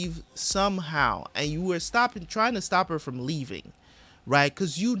leave somehow, and you were trying to stop her from leaving, right?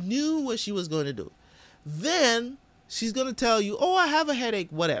 Because you knew what she was going to do. Then she's going to tell you, oh, I have a headache,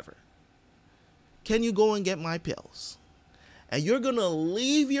 whatever. Can you go and get my pills? And you're going to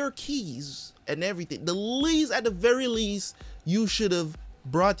leave your keys and everything. The least, at the very least, you should have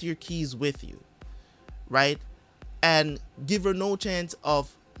brought your keys with you, right? And give her no chance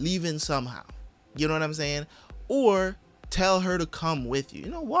of leaving somehow. You know what I'm saying? Or tell her to come with you. You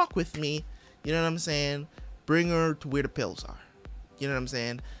know, walk with me. You know what I'm saying? Bring her to where the pills are. You know what I'm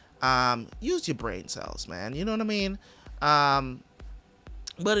saying? Use your brain cells, man. You know what I mean?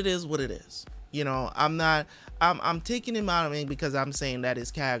 But it is what it is. You know, I'm taking him out of it because I'm saying that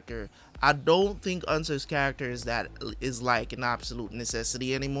his character, I don't think Unser's character is like an absolute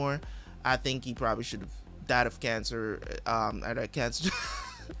necessity anymore. I think he probably should have died of cancer, cancer.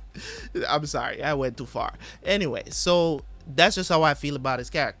 I'm sorry, I went too far. Anyway, so that's just how I feel about his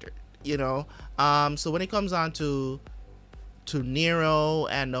character, you know. So when it comes on to Nero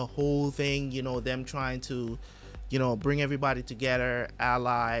and the whole thing, you know, them trying to, you know, bring everybody together,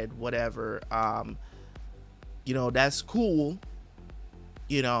 allied, whatever, you know, that's cool,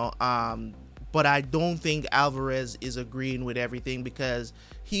 you know, but I don't think Alvarez is agreeing with everything because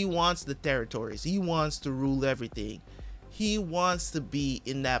he wants the territories. He wants to rule everything. He wants to be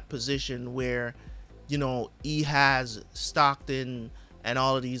in that position where, you know, he has Stockton and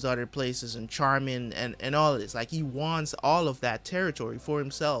all of these other places and Charmin and all of this. Like, he wants all of that territory for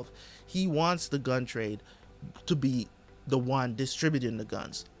himself. He wants the gun trade to be the one distributing the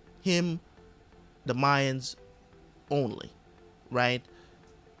guns. Him, the Mayans only, right?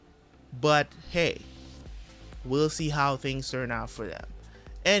 But hey, we'll see how things turn out for them.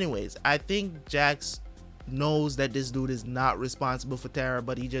 Anyways, I think Jax knows that this dude is not responsible for Tara,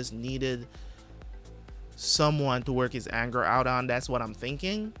 but he just needed someone to work his anger out on. That's what I'm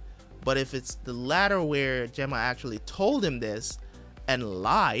thinking. But if it's the latter where Gemma actually told him this and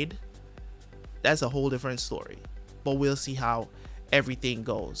lied, that's a whole different story. But we'll see how everything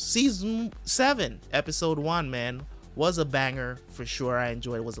goes. Season 7, episode 1, man, was a banger for sure. I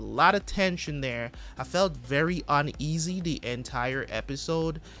enjoyed it. It was a lot of tension there. I felt very uneasy the entire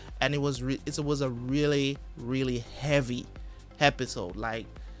episode, and it was a really, really heavy episode. Like,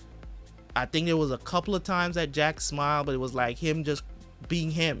 I think there was a couple of times that Jack smiled, but it was like him just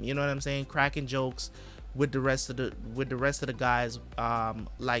being him, you know what I'm saying, cracking jokes with the rest of the guys,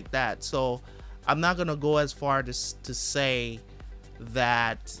 like that. So I'm not gonna go as far to say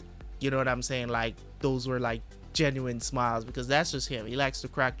that, you know what I'm saying, like those were like genuine smiles, because that's just him. He likes to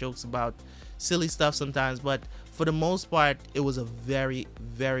crack jokes about silly stuff sometimes, but for the most part it was a very,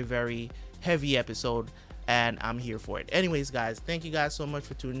 very, very heavy episode, and I'm here for it. Anyways, guys, thank you guys so much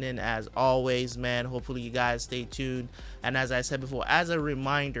for tuning in as always, man. Hopefully you guys stay tuned. And as I said before, as a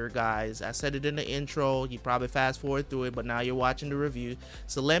reminder, guys, I said it in the intro, you probably fast forward through it, but now you're watching the review.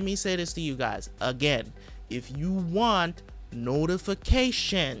 So let me say this to you guys again. If you want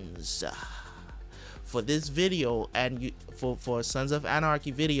notifications for this video and for Sons of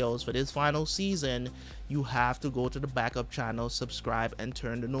Anarchy videos for this final season, you have to go to the backup channel, subscribe, and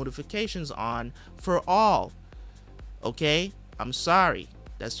turn the notifications on for all. Okay? I'm sorry.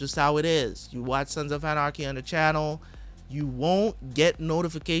 That's just how it is. You watch Sons of Anarchy on the channel, you won't get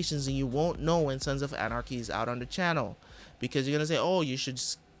notifications and you won't know when Sons of Anarchy is out on the channel, because you're gonna say, oh, you should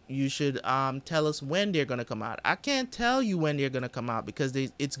tell us when they're gonna come out. I can't tell you when they're gonna come out because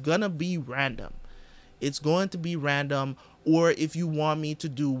it's gonna be random. It's going to be random, or if you want me to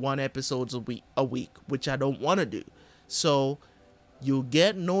do 1 episode a week, which I don't want to do. So you'll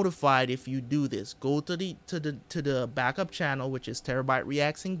get notified if you do this. Go to the backup channel, which is Terabyt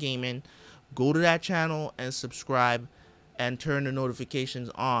Reacts and Gaming. Go to that channel and subscribe and turn the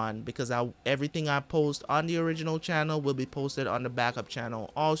notifications on, because everything I post on the original channel will be posted on the backup channel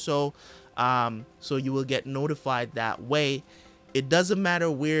also. So you will get notified that way. It doesn't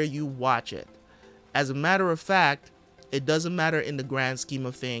matter where you watch it. As a matter of fact, it doesn't matter in the grand scheme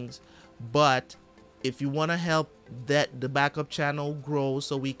of things, but if you want to help the backup channel grow,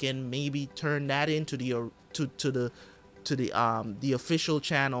 so we can maybe turn that into the official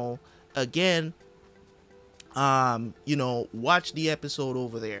channel again, you know, watch the episode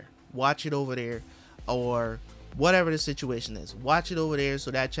over there, watch it over there, or whatever the situation is, watch it over there so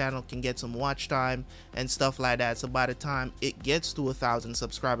that channel can get some watch time and stuff like that. So by the time it gets to 1,000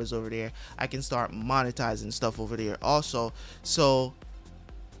 subscribers over there, I can start monetizing stuff over there also. So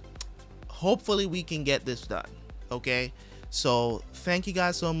hopefully we can get this done. Okay, so thank you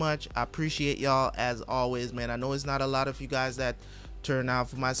guys so much. I appreciate y'all as always, man. I know it's not a lot of you guys that turn out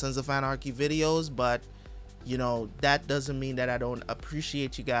for my Sons of Anarchy videos, but you know, that doesn't mean that I don't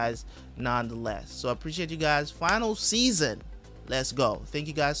appreciate you guys nonetheless. So I appreciate you guys. Final season, let's go. Thank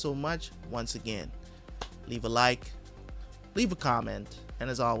you guys so much once again. Leave a like, leave a comment, and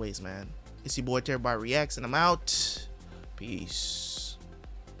as always, man, it's your boy Terabyt Reacts, and I'm out. Peace.